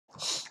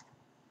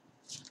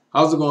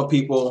How's it going,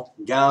 people?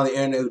 Guy on the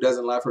internet who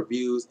doesn't like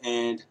reviews,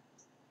 and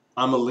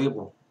I'm a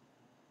liberal.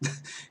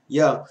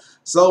 Yeah.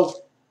 So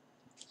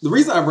the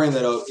reason I bring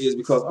that up is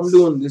because I'm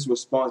doing this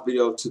response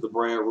video to the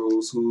Brad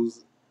Rules,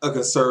 who's a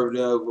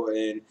conservative,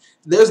 and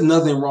there's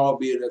nothing wrong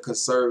being a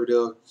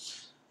conservative,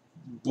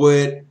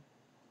 but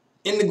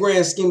in the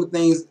grand scheme of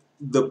things,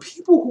 the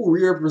people who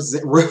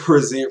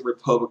represent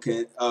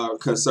Republican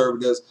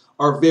conservatives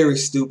are very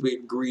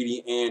stupid,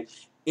 greedy, and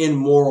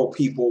immoral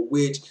people.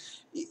 Which,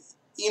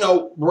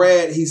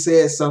 Brad, he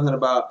says something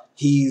about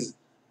he's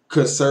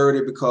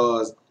conservative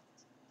because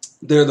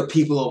they're the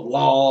people of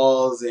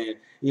laws and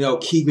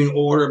keeping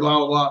order, blah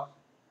blah blah,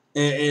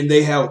 and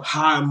they have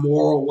high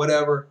moral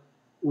whatever.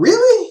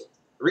 Really?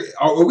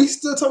 Are we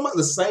still talking about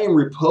the same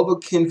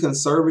Republican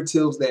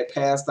conservatives that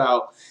passed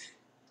out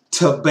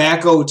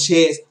tobacco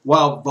checks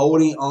while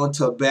voting on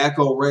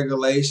tobacco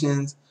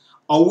regulations?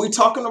 Are we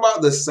talking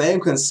about the same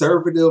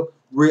conservative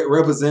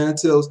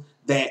representatives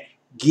that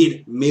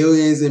get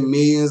millions and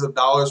millions of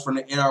dollars from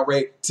the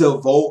NRA to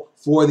vote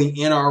for the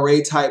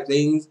NRA type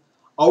things?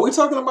 Are we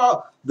talking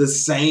about the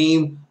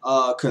same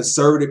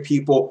conservative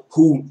people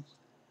who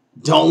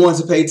don't want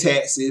to pay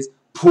taxes,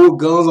 pull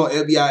guns on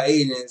FBI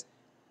agents,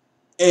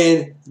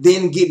 and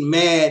then get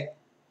mad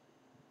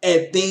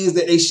at things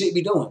that they should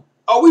be doing?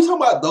 Are we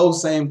talking about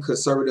those same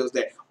conservatives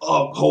that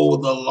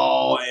uphold the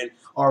law and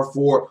are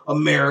for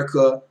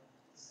America?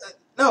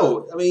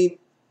 No, I mean,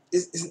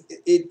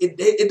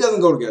 it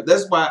doesn't go together.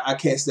 That's why I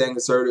can't stand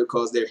conservative,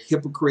 because they're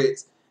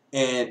hypocrites.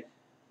 And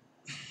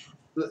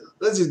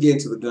let's just get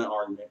into the gun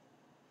argument.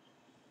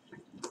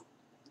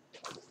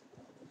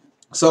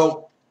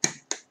 So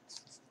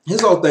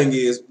his whole thing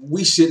is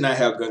we should not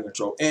have gun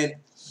control. And,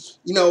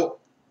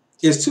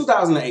 it's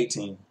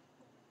 2018.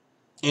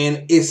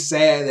 And it's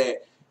sad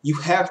that you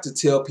have to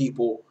tell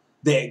people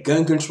that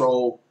gun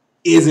control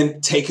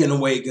isn't taking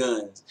away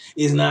guns.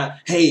 It's not,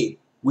 hey,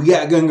 we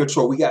got gun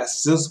control. We got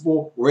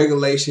sensible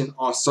regulation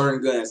on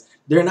certain guns.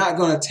 They're not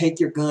going to take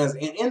your guns.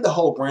 And in the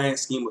whole grand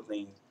scheme of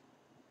things,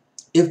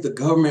 if the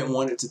government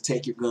wanted to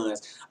take your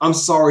guns, I'm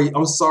sorry,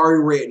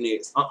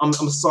 rednecks. I'm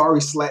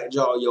sorry,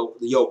 slackjaw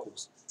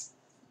yokels.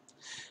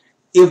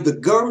 If the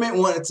government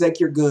wanted to take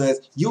your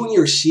guns, you and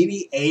your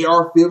shitty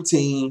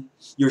AR-15,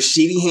 your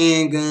shitty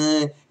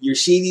handgun, your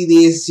shitty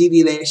this,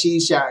 shitty that,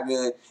 shitty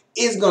shotgun,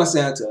 it's going to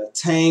send to a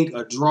tank,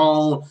 a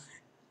drone,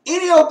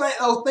 any of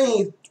those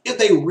things if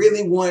they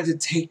really wanted to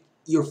take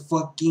your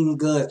fucking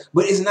guns.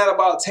 But it's not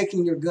about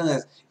taking your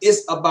guns.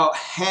 It's about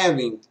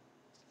having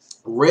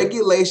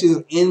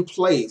regulations in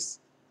place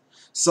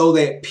so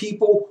that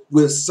people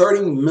with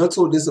certain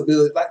mental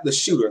disabilities, like the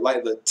shooter,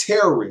 like the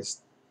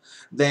terrorist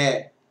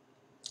that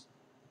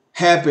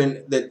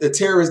happened, the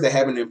terrorists that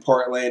happened in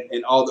Portland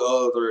and all the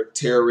other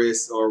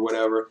terrorists or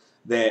whatever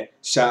that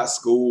shot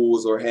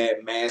schools or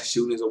had mass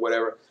shootings or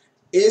whatever,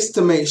 is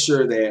to make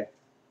sure that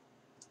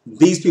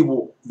these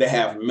people that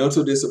have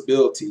mental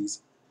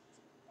disabilities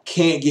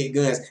can't get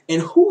guns.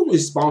 And who's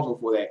responsible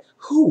for that?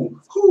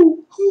 Who?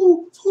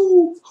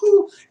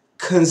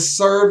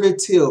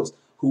 Conservatives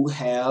who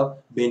have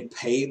been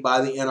paid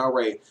by the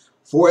NRA.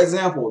 For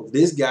example,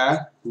 this guy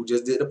who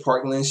just did the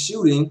Parkland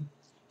shooting,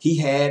 he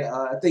had,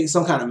 I think,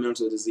 some kind of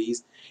mental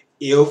disease.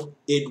 If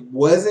it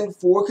wasn't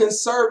for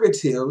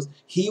conservatives,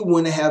 he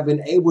wouldn't have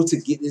been able to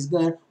get this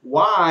gun.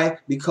 Why?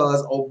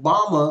 Because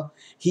Obama,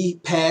 he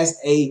passed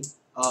a,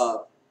 I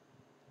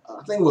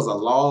think it was a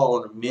law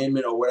or an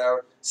amendment or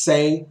whatever,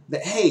 saying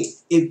that, hey,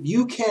 if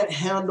you can't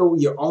handle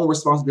your own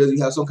responsibility,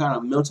 you have some kind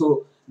of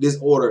mental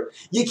disorder,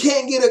 you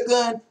can't get a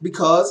gun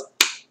because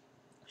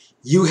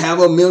you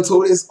have a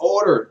mental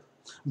disorder.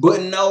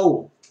 But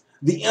no,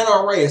 the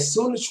NRA, as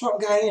soon as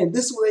Trump got in,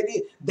 this is what they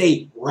did.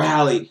 They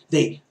rallied,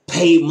 they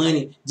paid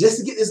money just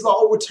to get this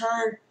law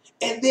overturned.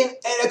 And then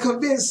at a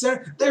convention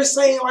center, they're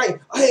saying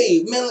like,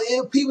 hey, mentally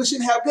ill people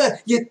shouldn't have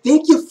guns. You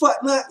think you're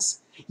fuck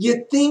nuts?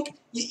 You think?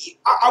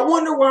 I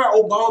wonder why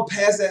Obama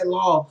passed that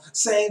law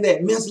saying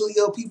that mentally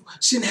ill people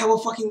shouldn't have a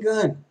fucking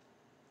gun.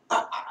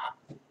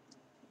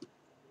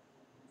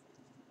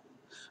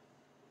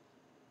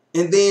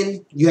 And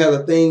then you have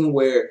a thing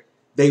where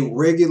they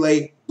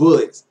regulate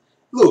bullets.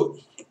 Look,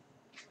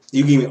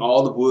 you give me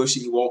all the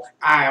bullshit you want.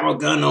 I'm a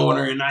gun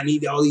owner and I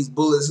need all these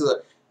bullets.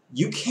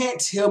 You can't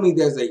tell me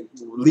there's a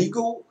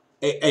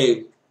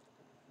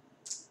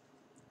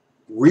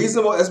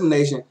reasonable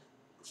explanation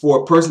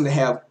for a person to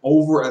have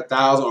over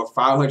 1,000 or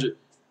 500.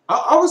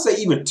 I would say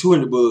even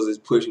 200 bullets is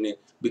pushing it,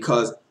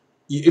 because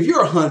if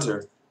you're a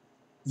hunter,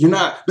 you're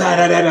not blah,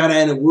 blah, blah, blah,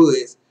 in the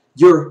woods.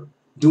 You're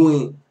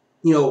doing,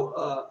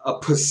 a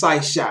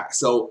precise shot.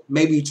 So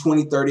maybe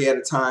 20, 30 at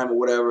a time or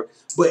whatever.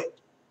 But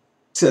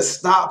to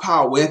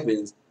stockpile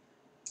weapons,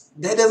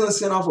 that doesn't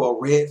send off a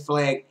red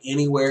flag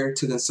anywhere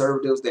to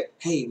conservatives that,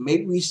 hey,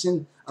 maybe we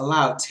shouldn't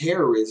allow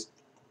terrorists,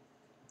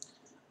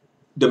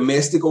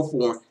 domestic or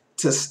foreign,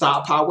 to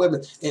stockpile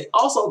weapons. And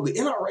also, the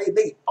NRA,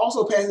 they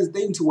also passed this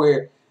thing to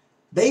where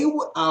they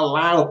would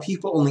allow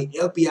people on the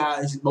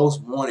FBI's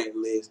most wanted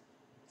list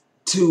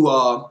to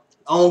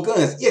own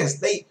guns. Yes,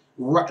 they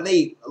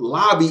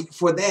lobbied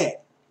for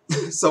that.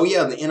 So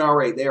yeah, the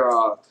NRA,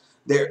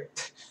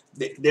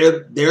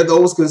 they're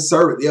those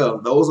conservatives. Yeah,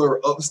 those are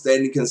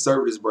upstanding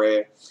conservatives,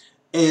 Brad.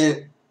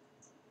 And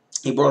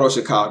he brought up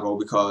Chicago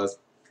because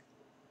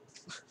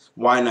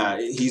why not?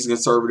 He's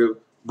conservative.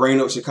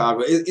 Bring up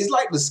Chicago. It's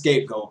like the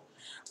scapegoat.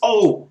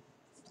 Oh,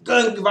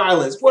 gun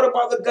violence. What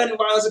about the gun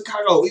violence in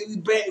Chicago?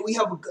 We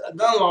have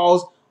gun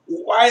laws.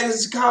 Why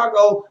is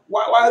Chicago?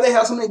 Why do they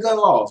have so many gun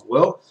laws?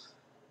 Well,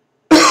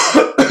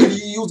 you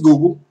use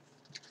Google,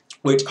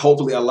 which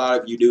hopefully a lot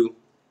of you do.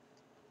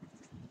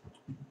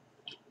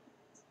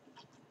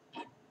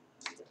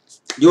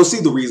 You'll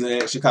see the reason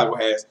that Chicago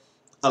has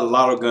a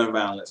lot of gun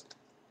violence,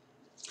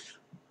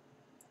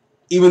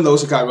 even though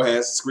Chicago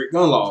has strict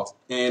gun laws.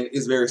 And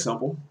it's very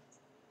simple.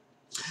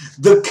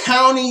 The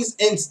counties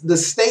and the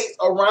states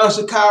around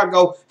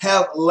Chicago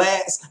have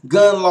lax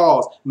gun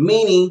laws,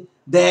 meaning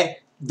that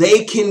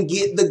they can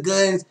get the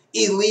guns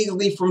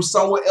illegally from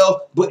somewhere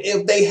else. But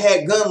if they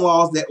had gun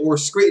laws that were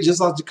strict just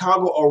like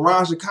Chicago,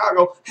 around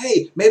Chicago,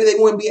 hey, maybe they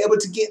wouldn't be able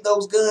to get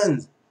those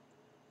guns.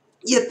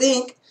 You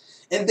think?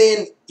 And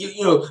then,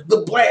 you know,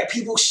 the black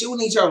people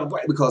shooting each other,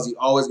 because you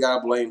always got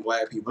to blame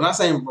black people. I'm not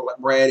saying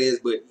Brad is,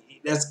 but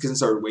that's the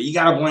conservative way. You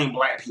got to blame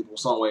black people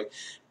some way.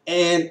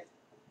 And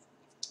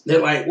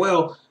they're like,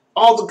 well,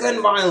 all the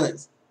gun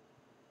violence,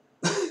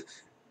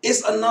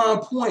 it's a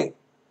non-point.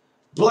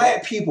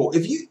 Black people,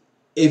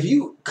 if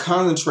you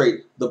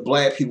concentrate the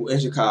black people in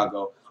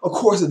Chicago, of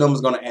course the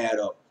number's going to add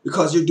up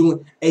because you're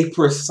doing a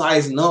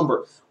precise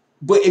number.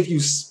 But if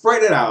you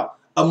spread it out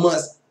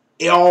amongst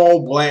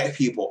all black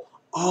people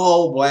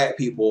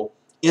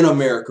in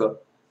America,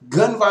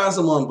 gun violence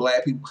among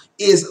black people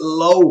is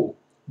low.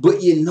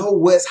 But you know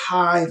what's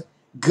high?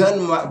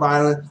 Gun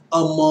violence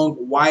among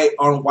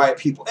white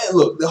people. And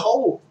look, the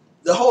whole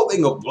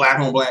thing of black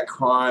on black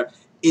crime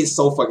is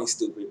so fucking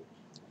stupid.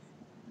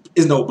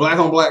 There's no black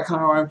on black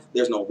crime.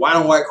 There's no white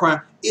on white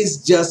crime. It's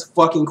just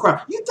fucking crime.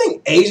 You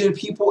think Asian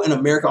people in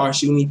America aren't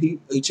shooting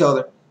each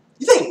other?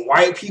 You think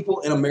white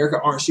people in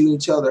America aren't shooting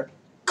each other?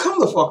 Come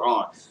the fuck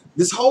on.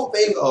 This whole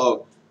thing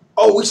of,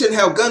 oh, we shouldn't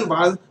have gun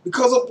violence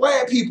because of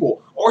black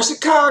people or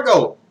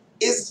Chicago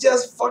is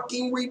just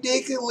fucking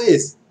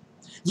ridiculous.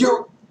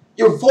 You're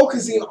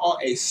focusing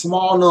on a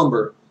small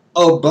number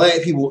of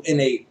black people in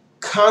a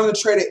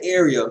concentrated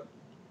area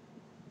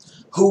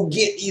who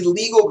get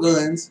illegal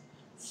guns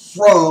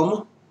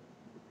from,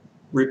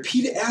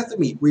 repeat it after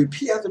me,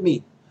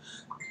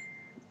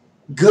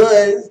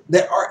 guns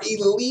that are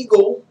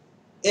illegal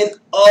in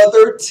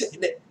other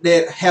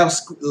that have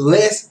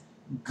less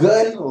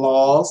gun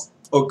laws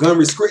or gun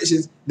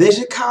restrictions than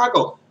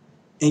Chicago.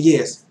 And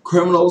yes,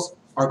 criminals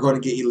are going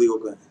to get illegal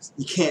guns.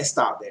 You can't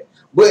stop that.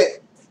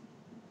 But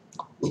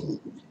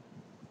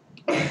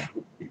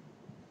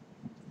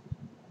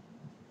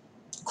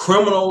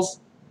criminals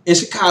in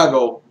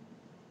Chicago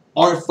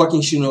aren't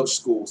fucking shooting up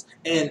schools.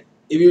 And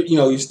if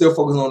you're still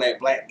focusing on that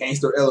black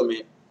gangster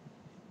element,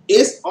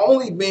 it's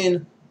only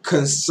been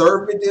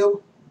conservative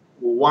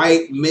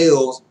white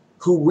males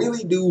who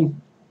really do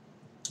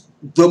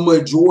the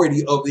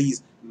majority of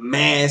these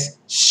mass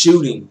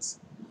shootings.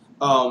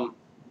 I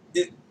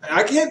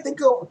can't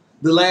think of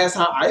the last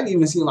time I've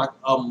even seen like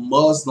a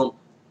Muslim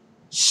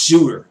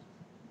shooter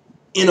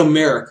in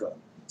America.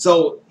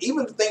 So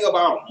even the thing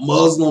about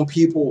Muslim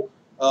people,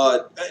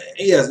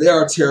 yes, they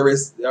are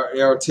terrorists.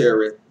 They are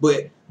terrorists,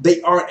 but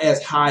they aren't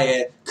as high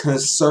as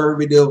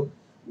conservative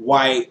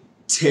white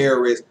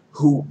terrorists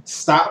who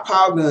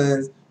stockpile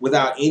guns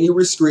without any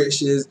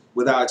restrictions,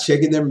 without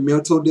checking their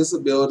mental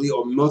disability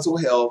or mental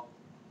health.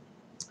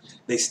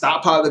 They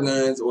stockpile the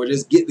guns or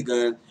just get the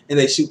gun and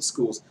they shoot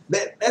schools.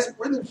 That's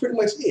really pretty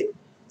much it.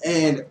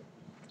 And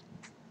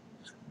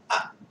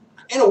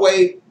in a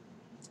way,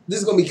 this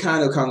is going to be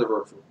kind of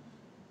controversial.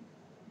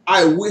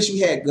 I wish we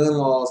had gun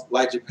laws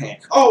like Japan.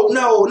 Oh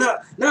no,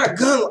 not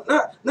gun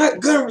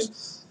not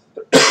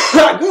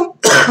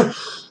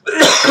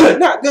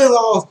gun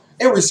laws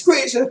and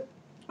restrictions.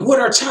 What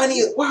are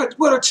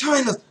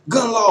China's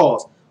gun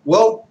laws?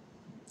 Well,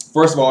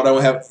 first of all, they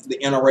don't have the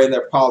NRA in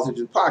their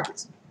politicians'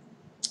 pockets.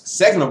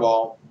 Second of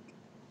all,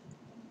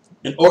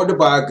 in order to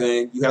buy a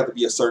gun, you have to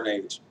be a certain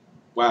age.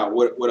 Wow,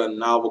 what a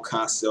novel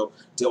concept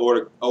to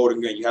order a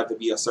gun. You have to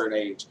be a certain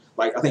age,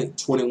 like I think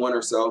 21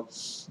 or so.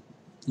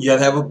 You have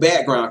to have a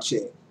background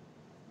check.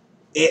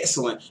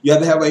 Excellent. You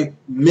have to have a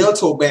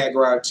mental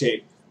background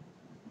check.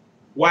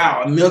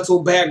 Wow, a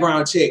mental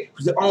background check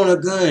to own a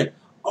gun.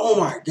 Oh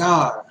my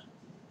God,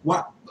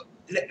 wow,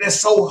 that's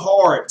so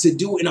hard to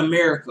do in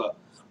America.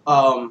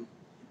 And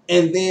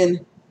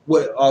then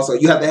what? Also,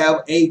 you have to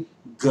have a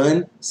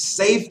gun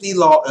safety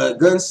law,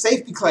 gun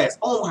safety class.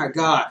 Oh my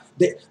God,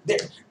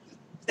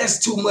 that's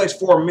too much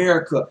for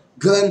America.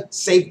 Gun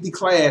safety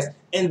class,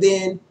 and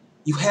then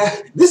you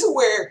have this is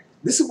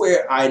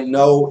where I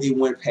know it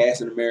went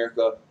past in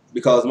America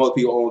because most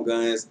people own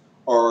guns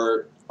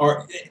or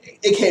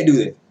it can't do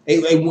this.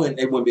 They wouldn't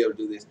be able to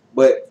do this.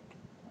 But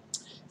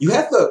you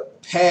have to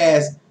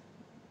pass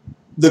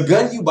the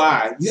gun you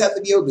buy. You have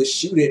to be able to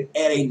shoot it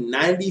at a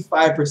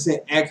 95%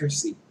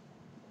 accuracy.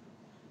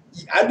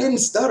 I didn't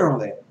stutter on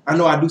that. I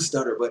know I do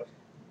stutter, but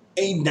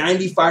a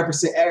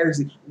 95%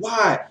 accuracy.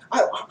 Why?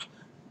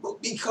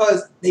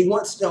 Because they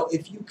want to know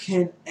if you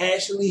can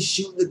actually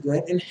shoot the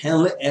gun and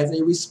handle it as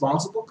a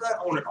responsible gun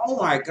owner. Oh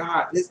my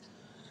God!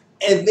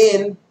 And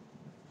then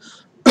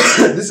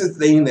this is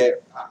the thing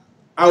that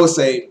I would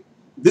say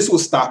this will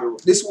stop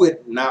it. This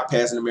would not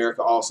pass in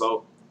America.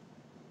 Also,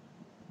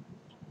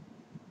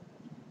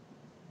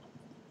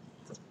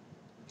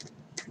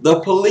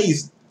 the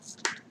police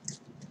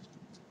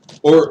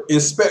or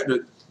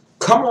inspector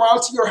come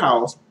around to your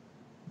house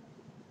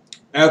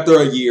after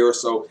a year or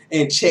so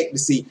and check to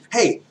see,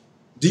 hey,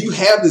 do you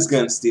have this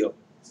gun still?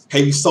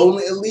 Have you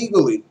sold it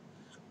illegally?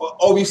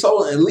 Or if you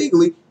sold it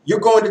illegally, you're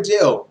going to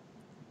jail.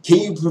 Can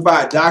you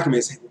provide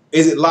documents?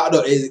 Is it locked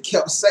up? Is it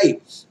kept safe?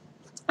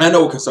 I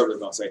know what conservatives are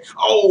going to say.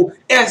 Oh,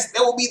 yes,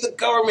 that will be the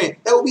government.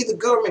 That will be the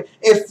government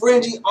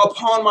infringing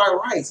upon my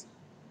rights.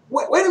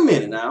 Wait a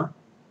minute now.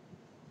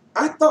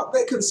 I thought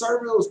that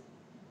conservatives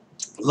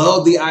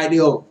love the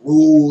idea of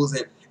rules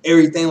and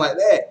everything like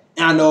that.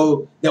 And I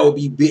know that would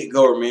be big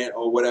government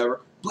or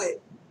whatever,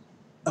 but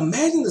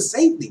imagine the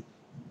safety.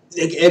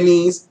 It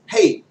means,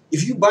 hey,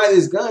 if you buy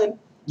this gun,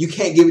 you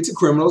can't give it to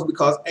criminals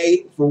because,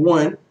 A, for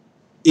one,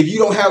 if you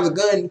don't have the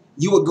gun,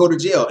 you would go to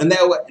jail. And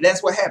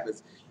that's what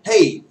happens.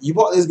 Hey, you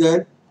bought this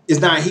gun. It's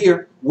not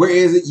here. Where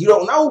is it? You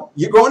don't know.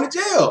 You're going to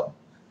jail.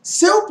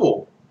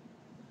 Simple.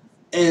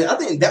 And I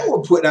think that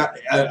will put out,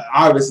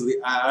 obviously,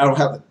 I don't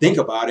have to think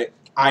about it.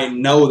 I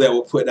know that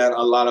will put down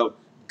a lot of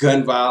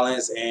gun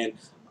violence and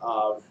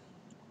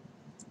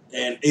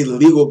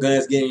illegal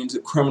guns getting into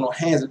criminal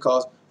hands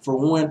because, for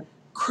one,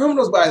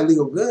 criminals buy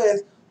illegal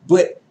guns,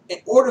 but in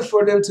order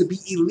for them to be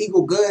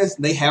illegal guns,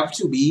 they have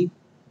to be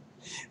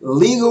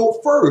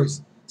legal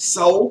first.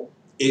 So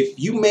if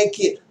you make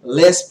it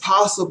less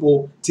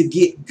possible to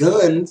get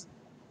guns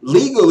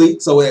legally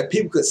so that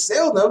people could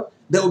sell them,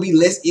 there will be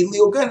less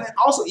illegal guns. And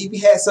also, if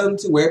you had something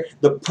to where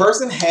the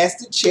person has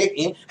to check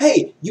in,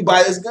 hey, you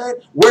buy this gun,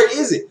 where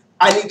is it?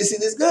 I need to see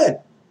this gun.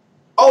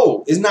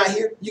 Oh, it's not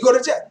here. You go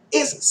to jail.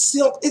 It's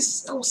simple. It's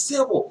so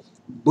simple.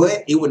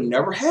 But it would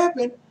never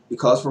happen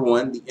because, for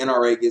one, the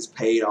NRA gets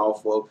paid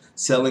off of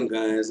selling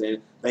guns,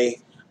 and they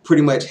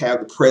pretty much have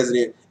the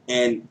president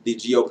and the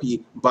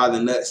GOP by the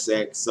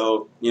nutsack.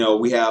 So, you know,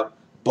 we have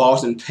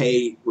Boston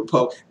paid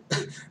Republic.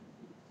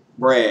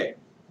 Brad,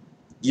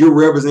 you're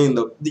representing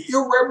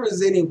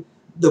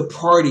the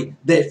party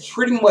that's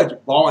pretty much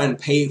bought and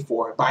paid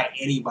for by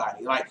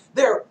anybody. Like,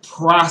 they're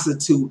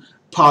prostitute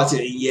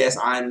politics. And yes,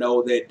 I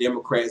know that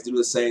Democrats do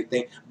the same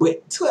thing,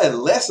 but to a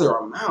lesser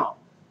amount.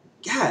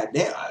 God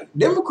damn,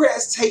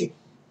 Democrats take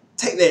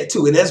that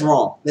too, and that's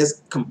wrong.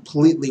 That's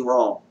completely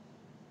wrong.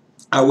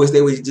 I wish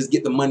they would just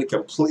get the money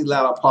completely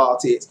out of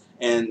politics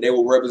and they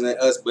will represent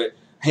us. But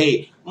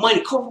hey,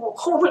 money,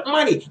 corporate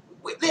money.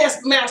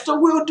 Yes, master,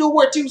 we'll do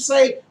what you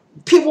say.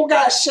 People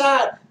got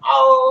shot.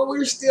 Oh,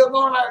 we're still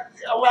going to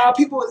allow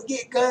people to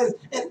get guns.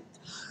 And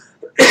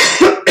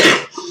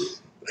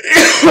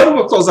I'm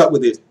going to close up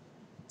with this.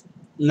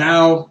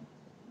 Now,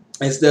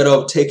 instead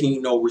of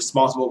taking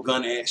responsible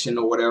gun action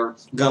or whatever,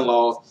 gun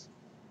laws,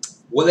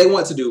 what they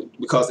want to do,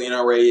 because the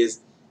NRA is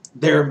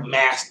their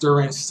master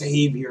and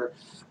savior,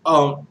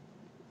 I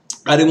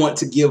didn't want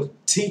to give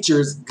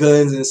teachers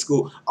guns in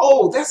school.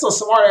 Oh, that's a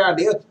smart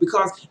idea,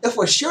 because if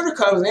a shooter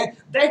comes in,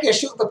 they can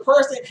shoot the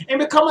person and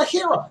become a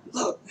hero.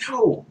 Look,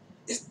 no,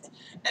 it's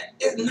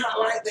not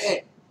like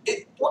that.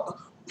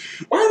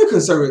 Why do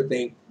conservatives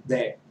think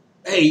that,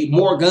 hey,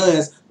 more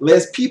guns,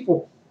 less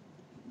people?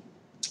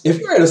 If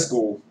you're at a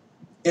school,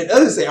 and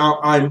others say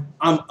I'm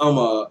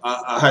a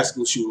high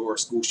school shooter or a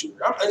school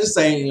shooter, I'm just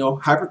saying,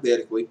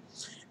 hypothetically,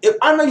 if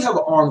I know you have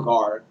an armed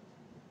guard,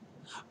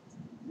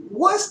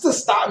 what's to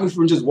stop me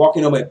from just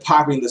walking up and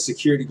popping the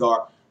security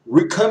guard,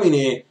 coming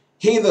in,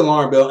 hitting the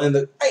alarm bell, and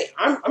hey,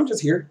 I'm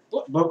just here.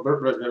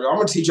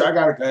 I'm a teacher. I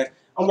got a gun.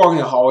 I'm walking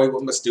in the hallway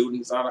with my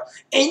students,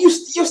 and you're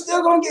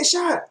still gonna get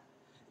shot.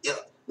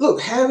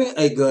 Look, having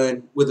a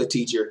gun with a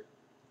teacher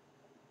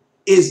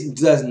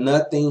does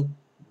nothing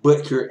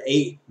but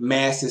create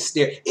mass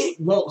hysteria. It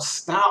won't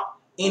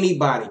stop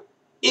anybody.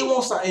 It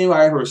won't stop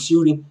anybody from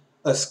shooting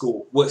a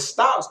school. What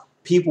stops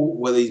people,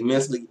 whether he's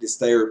mentally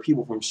disturbed,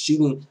 people from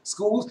shooting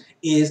schools,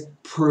 is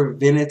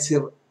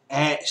preventative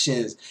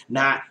actions.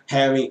 Not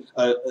having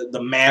the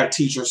math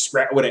teacher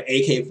strapped with an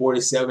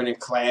AK-47 in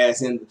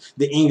class and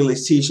the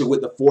English teacher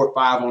with the 4.5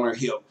 on her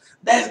hip.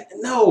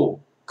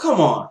 No,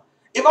 come on.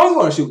 If I'm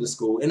going to shoot the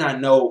school and I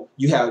know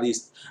you have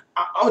these,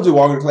 I'm just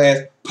walking to class,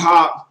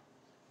 pop.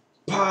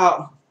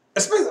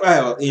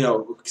 Especially,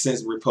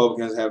 since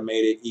Republicans have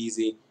made it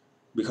easy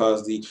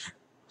because the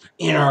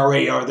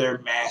NRA are their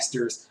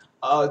masters.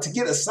 To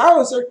get a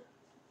silencer,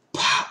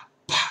 pop,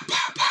 pop,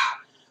 pop, pop,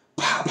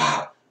 pop,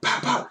 pop,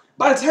 pop, pop.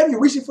 By the time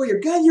you're reaching for your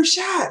gun, you're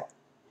shot.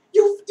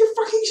 You're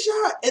fucking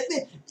shot. And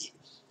then,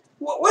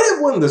 what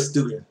if one of the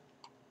students,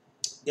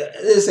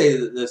 let's say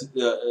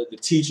the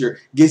teacher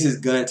gets his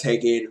gun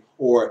taken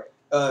or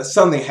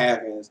something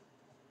happens?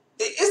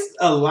 It's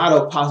a lot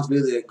of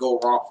possibilities that go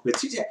wrong.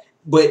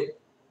 But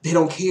they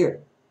don't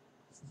care.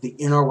 the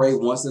NRA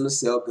wants them to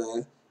sell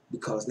guns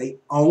because they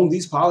own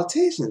these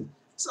politicians.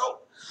 So,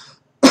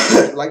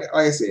 like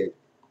I said,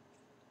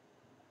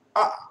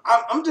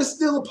 I'm just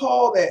still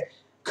appalled that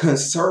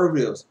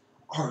conservatives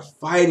are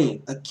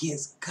fighting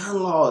against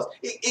gun laws.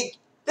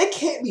 They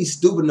can't be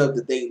stupid enough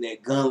to think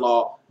that gun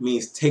law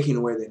means taking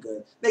away their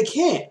guns. They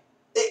can't.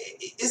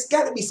 It's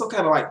got to be some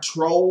kind of like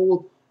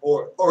troll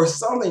or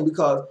something,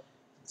 because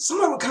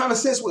someone with common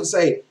sense would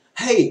say,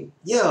 hey,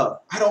 yeah,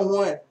 I don't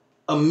want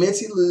a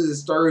mentally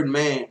disturbed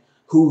man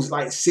who's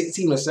like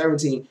 16 or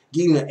 17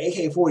 getting an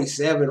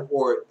AK-47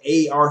 or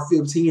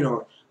AR-15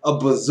 or a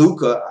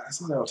bazooka. I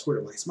saw that on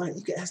Twitter. Like, somebody,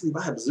 you can actually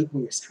buy a bazooka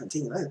when you're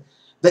 17.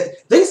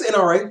 Thanks,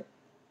 NRA.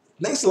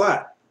 Thanks a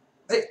lot.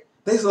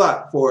 Thanks a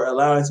lot for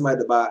allowing somebody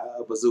to buy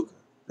a bazooka.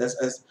 That's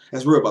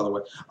real, by the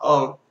way.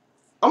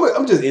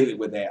 I'm just ending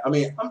with that. I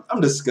mean,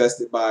 I'm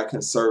disgusted by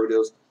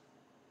conservatives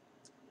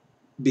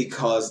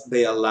because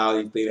they allow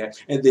you to think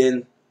that. And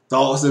then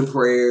thoughts and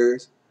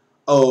prayers.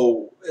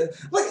 Oh,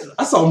 like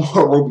I saw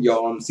Mark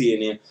Rubio on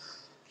CNN.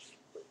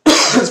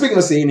 Speaking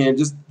of CNN,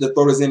 just to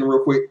throw this in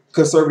real quick,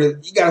 conservative,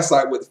 you gotta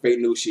side with the fake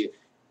news shit.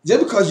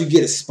 Just because you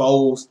get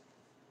exposed,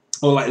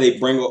 or like they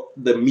bring up,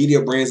 the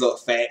media brings up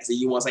facts, and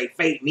you want to say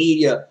fake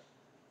media,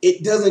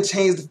 it doesn't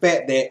change the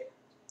fact that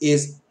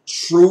it's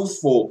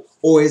truthful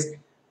or it's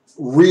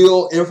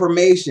real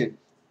information.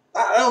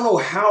 I don't know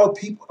how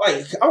people,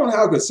 like, I don't know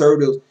how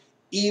conservatives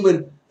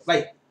even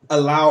like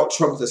allowed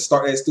Trump to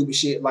start that stupid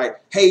shit. Like,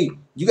 hey,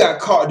 you got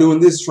caught doing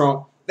this,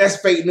 Trump. That's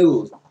fake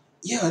news.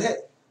 Yeah,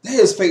 that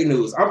is fake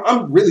news.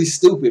 I'm really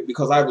stupid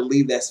because I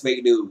believe that's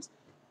fake news.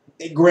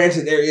 And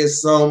granted, there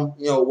is some,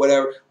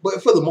 whatever,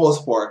 but for the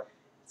most part,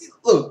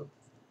 look,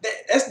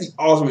 that's the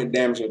ultimate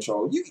damage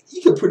control.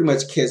 You can pretty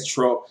much catch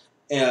Trump,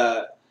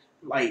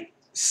 like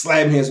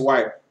slapping his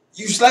wife.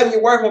 You slapping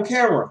your wife on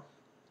camera.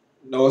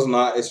 No, it's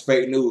not. It's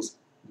fake news.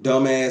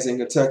 Dumbass in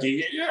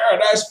Kentucky. Yeah,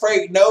 that's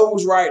fake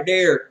news right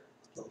there.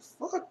 The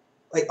fuck?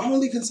 Like,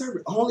 only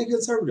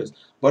conservatives.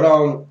 But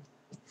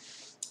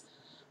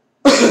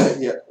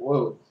yeah.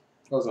 Whoa.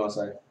 What was I gonna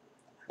say?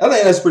 I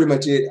think that's pretty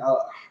much it.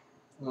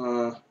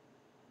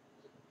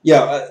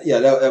 Yeah.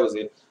 That was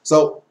it.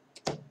 So,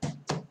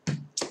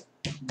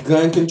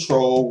 gun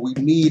control, we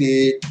need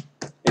it.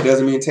 It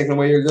doesn't mean taking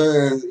away your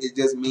guns. It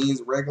just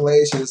means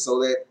regulations so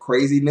that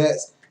crazy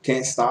nuts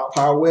can't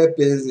stockpile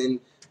weapons and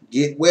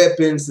get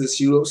weapons to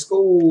shoot up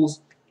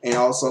schools. And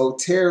also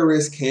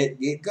terrorists can't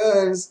get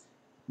guns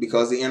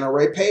because the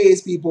NRA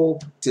pays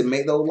people to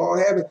make those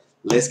laws happen.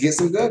 Let's get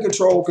some gun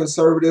control,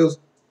 conservatives.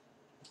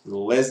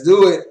 Let's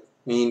do it.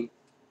 I mean,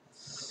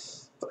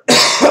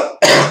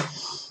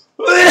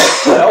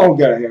 oh,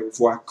 gotta have it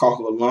before I cough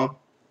a little long.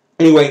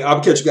 Anyway,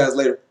 I'll catch you guys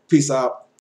later. Peace out.